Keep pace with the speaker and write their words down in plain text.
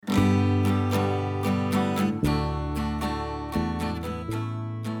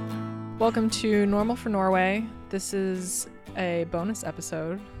Welcome to Normal for Norway. This is a bonus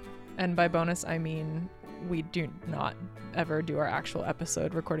episode, and by bonus I mean we do not ever do our actual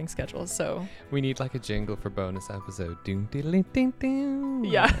episode recording schedule, so we need like a jingle for bonus episode. Ding, ding, ding, ding.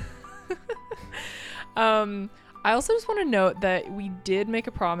 Yeah. I also just want to note that we did make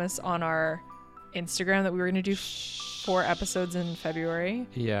a promise on our Instagram that we were going to do 4 episodes in February.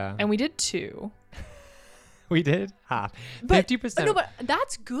 Yeah. And we did 2. We did half. But, 50%. No, but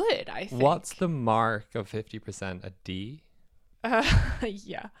that's good, I think. What's the mark of 50%? A D?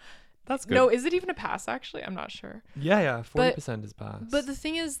 Yeah. That's good. No, is it even a pass, actually? I'm not sure. Yeah. 40% is pass. But the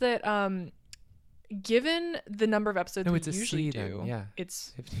thing is that given the number of episodes we usually do,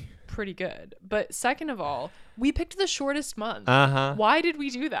 it's 50. pretty good. But second of all, we picked the shortest month. Uh-huh. Why did we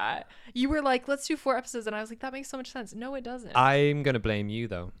do that? You were like, let's do 4 episodes. And I was like, that makes so much sense. No, it doesn't. I'm going to blame you,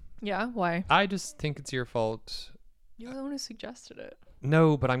 though. Yeah? Why? I just think it's your fault. You're the one who suggested it.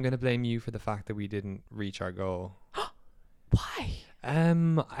 No, but I'm going to blame you for the fact that we didn't reach our goal. Why?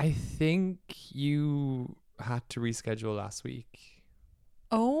 I think you had to reschedule last week.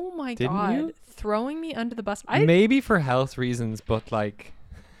 Oh my Didn't God. you? Throwing me under the bus. Maybe for health reasons, but like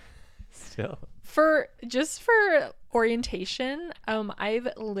still. For orientation, I've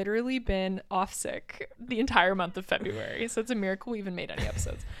literally been off sick the entire month of February. So it's a miracle we even made any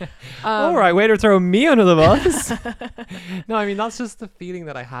episodes. All right, way to throw me under the bus. No, I mean, that's just the feeling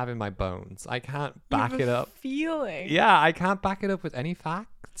that I have in my bones. I can't back it up. Feeling. Yeah, I can't back it up with any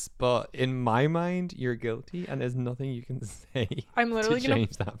facts, but in my mind, you're guilty and there's nothing you can say. I'm literally going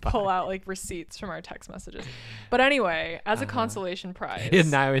to pull out like receipts from our text messages. But anyway, as a consolation prize.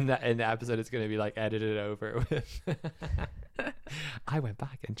 And now in the episode, it's going to be like edited over with I went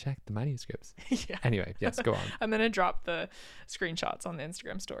back and checked the manuscripts. Yeah. Anyway, yes, go on. I'm going to drop the screenshots on the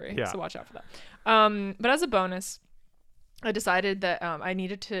Instagram story. Yeah. So watch out for that. But as a bonus, I decided that I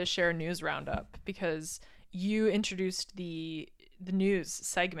needed to share a news roundup because you introduced the news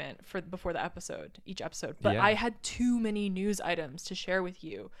segment before each episode, but Yeah. I had too many news items to share with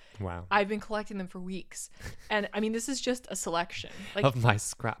you. Wow. I've been collecting them for weeks, and I mean, this is just a selection Of my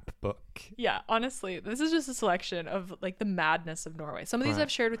scrapbook. Yeah, honestly, this is just a selection of like the madness of Norway. Some of these Right.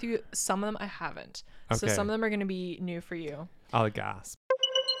 I've shared with you, some of them I haven't. So Okay. some of them are going to be new for you. I'll gasp.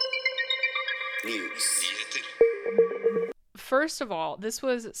 News. First of all, this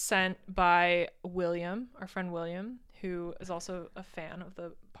was sent by William, our friend William, who is also a fan of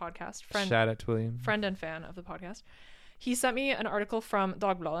the podcast. Shout out to William. Friend and fan of the podcast. He sent me an article from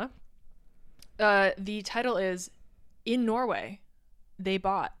Dagbladet. The title is, "In Norway, they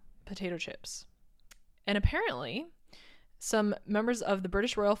bought potato chips." And apparently, some members of the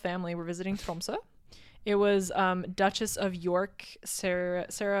British royal family were visiting Tromsø. It was Duchess of York,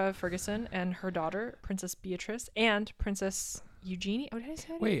 Sarah Ferguson, and her daughter, Princess Beatrice, and Princess Eugenie. Oh, did I say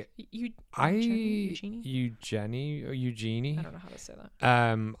that? Wait, Eugenie? Eugenie? I don't know how to say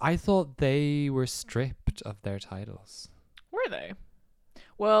that. I thought they were stripped of their titles. Were they?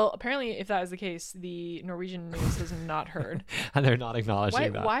 Well, apparently, if that is the case, the Norwegian news has not heard. And they're not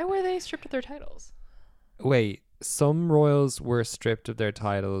acknowledging that. Why were they stripped of their titles? Wait, some royals were stripped of their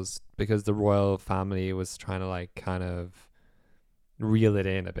titles because the royal family was trying to like kind of reel it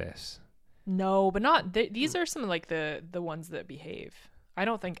in a bit. No, but not. These are some of like the ones that behave. I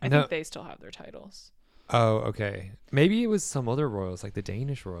think they still have their titles. Oh, okay. Maybe it was some other royals, like the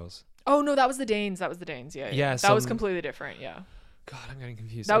Danish royals. Oh no, that was the Danes. Yeah. Yeah, that was completely different. Yeah. God, I'm getting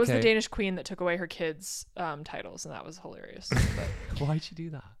confused. That was the Danish queen that took away her kids' titles, and that was hilarious. Why'd you do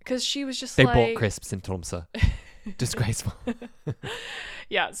that? Because she was just They like... bought crisps in Tromsø. Disgraceful.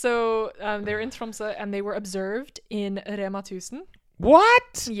 Yeah, so they were in Tromsø, and they were observed in Rema 1000.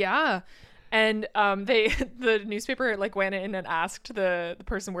 What? Yeah. And the newspaper like went in and asked the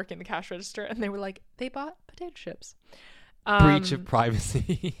person working the cash register, and they were like, they bought potato chips. Breach of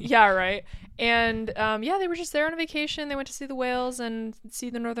privacy. Yeah, right. And they were just there on a vacation. They went to see the whales and see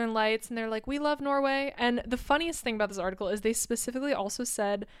the northern lights, and they're like, we love Norway. And the funniest thing about this article is they specifically also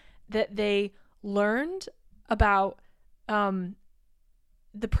said that they learned about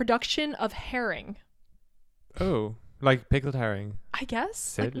the production of herring. Oh, like pickled herring. I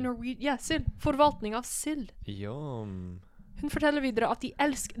guess. Sild. Like sild. Forvaltning av sild. Yum. Hun forteller videre at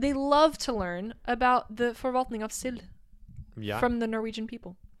they love to learn about the forvaltning av sild from the Norwegian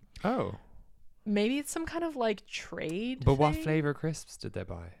people. Oh. Maybe it's some kind of like trade. But what thing? flavor crisps did they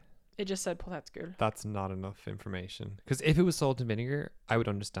buy? It just said potatsgull. That's not enough information. Because if it was salt and vinegar, I would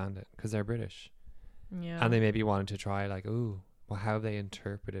understand it because they're British. Yeah. And they maybe wanted to try like, ooh, well, how they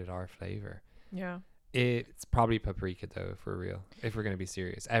interpreted our flavor. Yeah. It's probably paprika though, for real. If we're going to be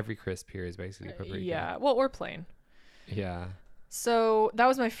serious. Every crisp here is basically paprika. Yeah. Well, or plain. Yeah. So that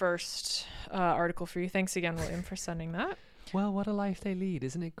was my first article for you. Thanks again, William, for sending that. Well, what a life they lead.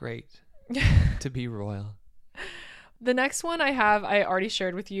 Isn't it great to be royal? The next one I have, I already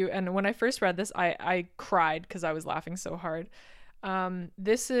shared with you. And when I first read this, I cried because I was laughing so hard.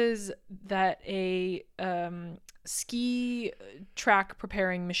 This is that a ski track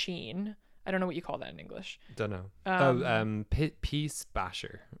preparing machine. I don't know what you call that in English. Don't know. Peace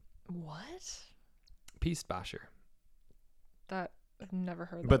basher. What? Peace basher. That I've never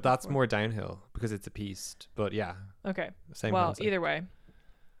heard that But that's before. more downhill because it's a piste. But yeah, Okay. same Well, concept. either way,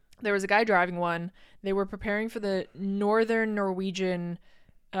 there was a guy driving one. They were preparing for the Northern Norwegian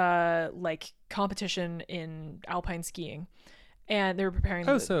like competition in alpine skiing, and they were preparing.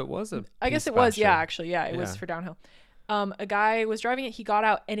 Oh, so it was a. I guess piste it was. Yeah, basher. actually, yeah, it was Yeah. for downhill. A guy was driving it. He got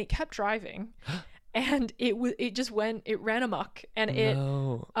out, and it kept driving, and it just went. It ran amok, and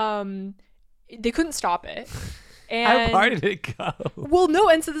No. they couldn't stop it. How And far did it go? well, no,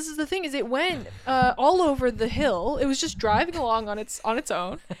 and so this is the thing: is it went all over the hill. It was just driving along on its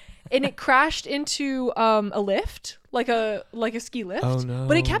own, and it crashed into a lift, like a ski lift. Oh, no.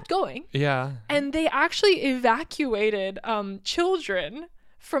 But it kept going, Yeah. and they actually evacuated children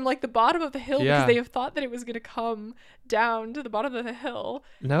from like the bottom of the hill Yeah. because they thought that it was going to come down to the bottom of the hill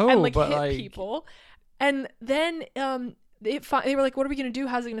No, and like but hit like people. And then they were like, "What are we going to do?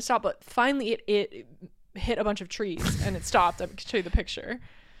 How's it going to stop?" But finally, it hit a bunch of trees and it stopped. I can show you the picture.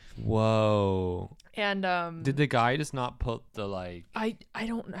 Whoa. And Did the guy just not put the like? I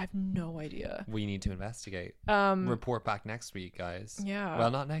have no idea. We need to investigate. Um Report back next week, guys. yeah.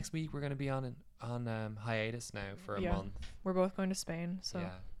 Well, not next week. We're gonna be on hiatus now for a Yeah. month. We're both going to Spain, so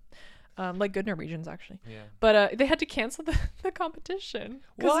Yeah. like good Norwegians actually. Yeah. But they had to cancel the competition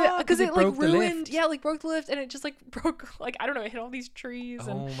What? because 'Cause it it like broke the ruined lift? yeah, like broke the lift, and it just like broke, like I don't know, it hit all these trees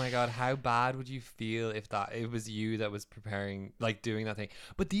and Oh my god, how bad would you feel if that it was you that was preparing, like doing that thing?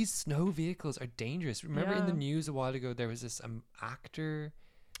 But these snow vehicles are dangerous. Remember in the Yeah. news a while ago there was this actor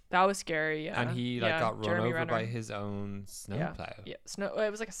that was scary. Yeah. and he like Yeah, got run Jeremy over by Renner. his own snowplow. Yeah, snow. It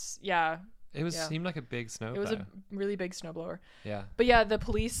was like yeah. It was Yeah. seemed like a big snowplow. It was a really big snowblower. Yeah. But yeah, the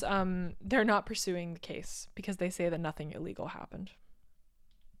police they're not pursuing the case because they say that nothing illegal happened.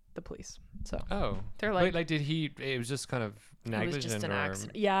 The police. So Oh. they're Wait, like, like did he it was just kind of it negligent was just an or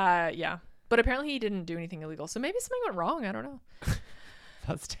accident. Yeah. But apparently he didn't do anything illegal. So maybe something went wrong. I don't know.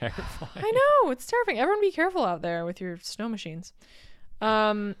 That's terrifying. I know, it's terrifying. Everyone be careful out there with your snow machines.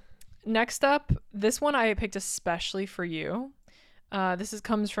 Next up, this one I picked especially for you. This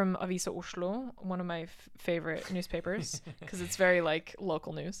comes from Avisa Oslo, one of my favorite newspapers, because it's very like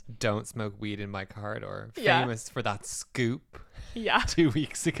local news. Don't smoke weed in my corridor. Yeah. Famous for that scoop Yeah, 2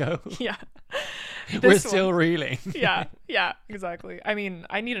 weeks ago. yeah. We're This still one. reeling. Yeah, exactly. I mean,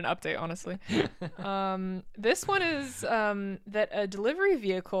 I need an update, honestly. This one is that a delivery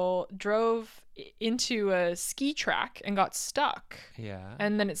vehicle drove into a ski track and got stuck. Yeah.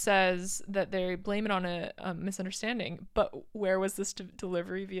 And then it says that they blame it on a misunderstanding. But where was this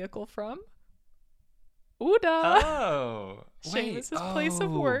delivery vehicle from? Uda. Oh. Seamus's place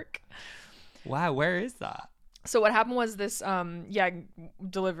of work. Wow, where is that? So what happened was this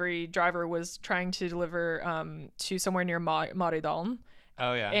delivery driver was trying to deliver to somewhere near Maridalen.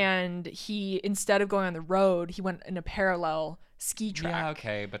 Oh yeah. And he, instead of going on the road, he went in a parallel ski track. Yeah,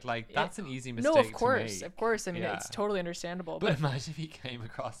 okay, but like that's an easy mistake No, of to course. make. Of course. I mean, Yeah. it's totally understandable. But imagine if he came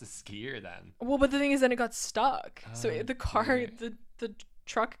across a skier then. Well, but the thing is, then it got stuck. So Oh, the car, dear. the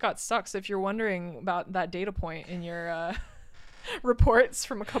truck got stuck. So if you're wondering about that data point in your reports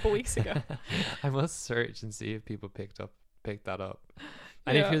from a couple weeks ago, I must search and see if people picked that up.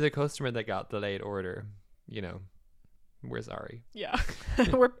 And if Yeah. you're the customer that got the late order, we're sorry. yeah,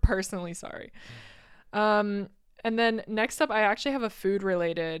 we're personally sorry. And then next up, I actually have a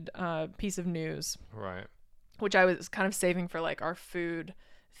food-related piece of news, Right. which I was kind of saving for like our food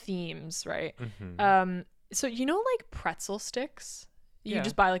themes, right? Mm-hmm. So like pretzel sticks, you Yeah.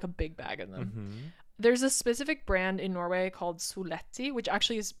 just buy like a big bag of them. Mm-hmm. There's a specific brand in Norway called Soletti, which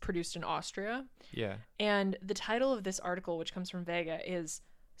actually is produced in Austria. Yeah. And the title of this article, which comes from Vega, is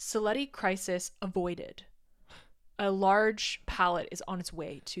Soletti Crisis Avoided. A large pallet is on its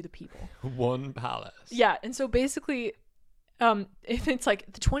way to the people. One palace. Yeah, and so basically, it's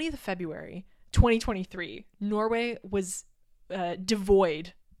like the 20th of February, 2023, Norway was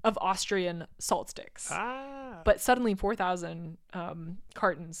devoid of Austrian salt sticks. Ah. But suddenly 4,000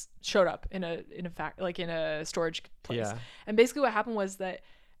 cartons showed up in a storage place. Yeah. And basically what happened was that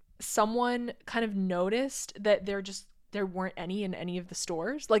someone kind of noticed that they're just there weren't any in any of the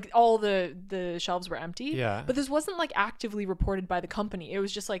stores. Like all the shelves were empty. Yeah. But this wasn't like actively reported by the company. It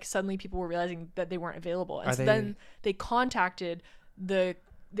was just like suddenly people were realizing that they weren't available. And then they contacted the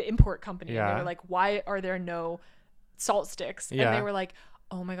import company and they were like, why are there no salt sticks? And they were like,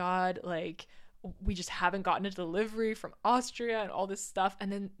 oh my God, like we just haven't gotten a delivery from Austria and all this stuff.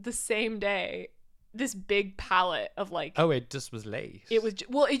 And then the same day, this big pallet of like, oh, it just was late. It was,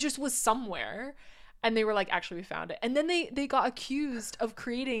 well, it just was somewhere. And they were like, actually, we found it. And then they got accused of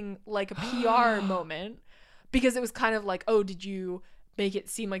creating like a PR moment because it was kind of like, oh, did you make it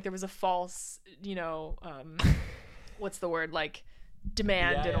seem like there was a false, you know, what's the word? Like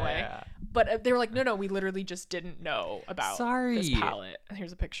demand in a way. Yeah. But they were like, no, we literally just didn't know about this pallet. And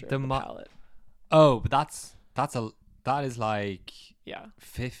here's a picture of the pallet. Oh, but that is like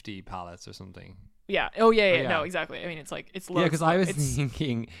 50 pallets or something. Yeah. Oh, yeah. No, exactly. I mean, it's like, it's low. Yeah, because I was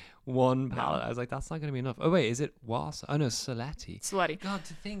thinking one pallet. I was like, that's not going to be enough. Oh, wait, is it Was? Oh, no, Saletti. God,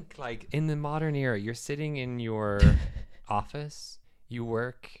 to think, like, in the modern era, you're sitting in your office, you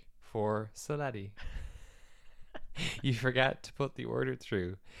work for Saletti. You forget to put the order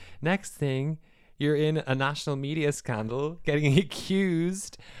through. Next thing, you're in a national media scandal getting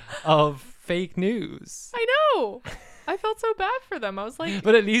accused of fake news. I know. I felt so bad for them. I was like...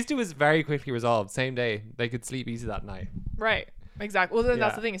 But at least it was very quickly resolved. Same day. They could sleep easy that night. Right. Exactly. Well, then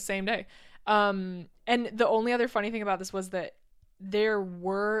that's the thing, is same day. And the only other funny thing about this was that there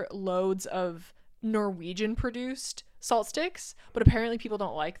were loads of Norwegian produced salt sticks, but apparently people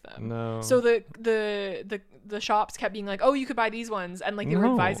don't like them. No. So the shops kept being like, oh, you could buy these ones. And like they were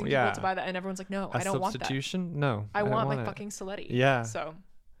advising people to buy that. And everyone's like, no, I don't want that. Substitution? No. I want my fucking Saletti. Yeah. So.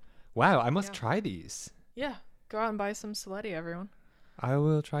 Wow. I must try these. Yeah. Go out and buy some Saletti, everyone. I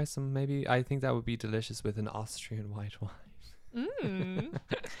will try some. Maybe I think that would be delicious with an Austrian white wine.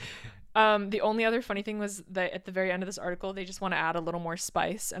 The only other funny thing was that at the very end of this article, they just want to add a little more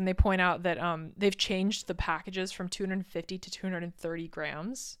spice, and they point out that they've changed the packages from 250 to 230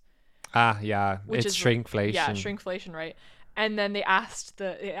 grams. Ah, yeah, it's shrinkflation. Yeah, shrinkflation, right? And then they asked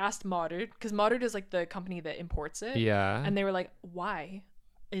Modern, because Modern is like the company that imports it. Yeah. And they were like, why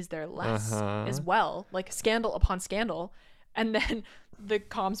is there less as well? Like scandal upon scandal. And then the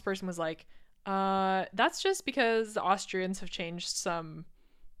comms person was like, that's just because the Austrians have changed some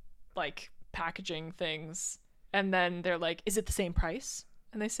like packaging things. And then they're like, is it the same price?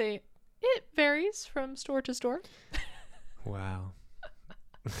 And they say, it varies from store to store. Wow.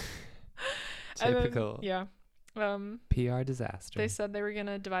 Typical. Then, yeah. PR disaster. They said they were going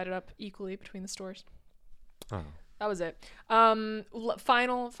to divide it up equally between the stores. Oh. That was it.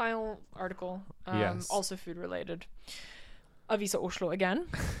 Final article. Yes. Also food related. Avisa Oslo again.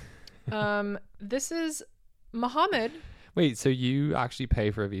 This is Mohammed. Wait, so you actually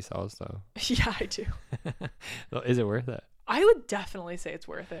pay for Avisa also? Yeah, I do. Is it worth it? I would definitely say it's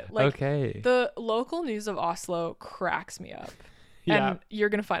worth it. Like, okay. The local news of Oslo cracks me up. Yeah. And you're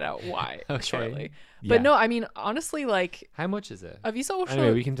going to find out why shortly. But no, I mean, honestly, like... How much is it? Avisa Oslo...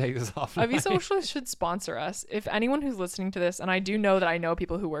 Anyway, we can take this off. Avisa Oslo should sponsor us. If anyone who's listening to this, and I do know that I know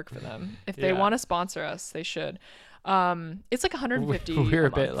people who work for them, if they want to sponsor us, they should. It's like 150. We're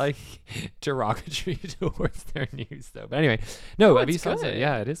a bit like derogatory towards their news, though. But anyway, no, Avisa Oslo,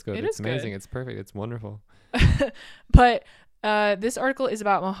 yeah, it is good. It's amazing. Good. It's perfect. It's wonderful. But... this article is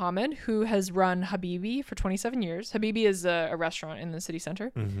about Mohammed, who has run Habibi for 27 years. Habibi is a restaurant in the city center.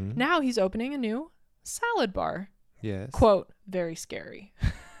 Mm-hmm. Now he's opening a new salad bar. Yes. Quote, very scary.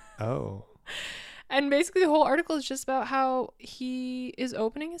 Oh. And basically the whole article is just about how he is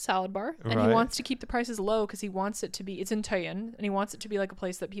opening a salad bar and he wants to keep the prices low because he wants it to be, it's in Tøyen, and he wants it to be like a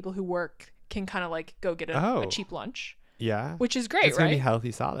place that people who work can kind of like go get a cheap lunch. Yeah. Which is great, it's right? It's going to be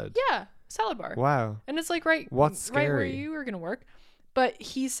healthy salad. Yeah. Salad bar. Wow. And it's like right where you are going to work. But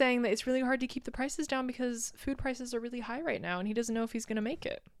he's saying that it's really hard to keep the prices down because food prices are really high right now and he doesn't know if he's going to make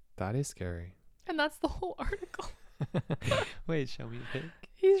it. That is scary. And that's the whole article. Wait, show me a pic.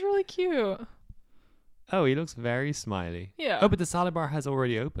 He's really cute. Oh, he looks very smiley. Yeah. Oh, but the salad bar has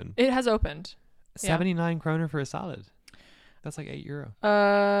already opened. It has opened. 79 kroner for a salad. That's like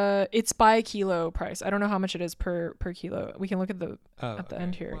 €8. It's by kilo price. I don't know how much it is per kilo. We can look at the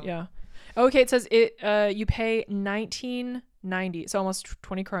end here. Wow. Yeah. Okay, it says you pay 19.90, so almost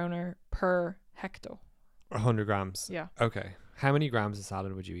 20 kroner per hecto. 100 grams. Yeah. Okay. How many grams of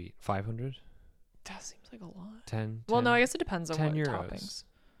salad would you eat? 500? That seems like a lot. 10? Well, no, I guess it depends on what euros. Toppings.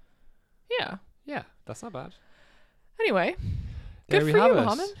 Yeah. Yeah, that's not bad. Anyway, good for you,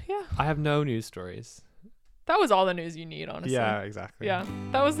 Mohammed. Yeah. I have no news stories. That was all the news you need, honestly. Yeah, exactly. Yeah,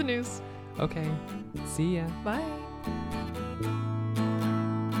 that was the news. Okay. See ya. Bye.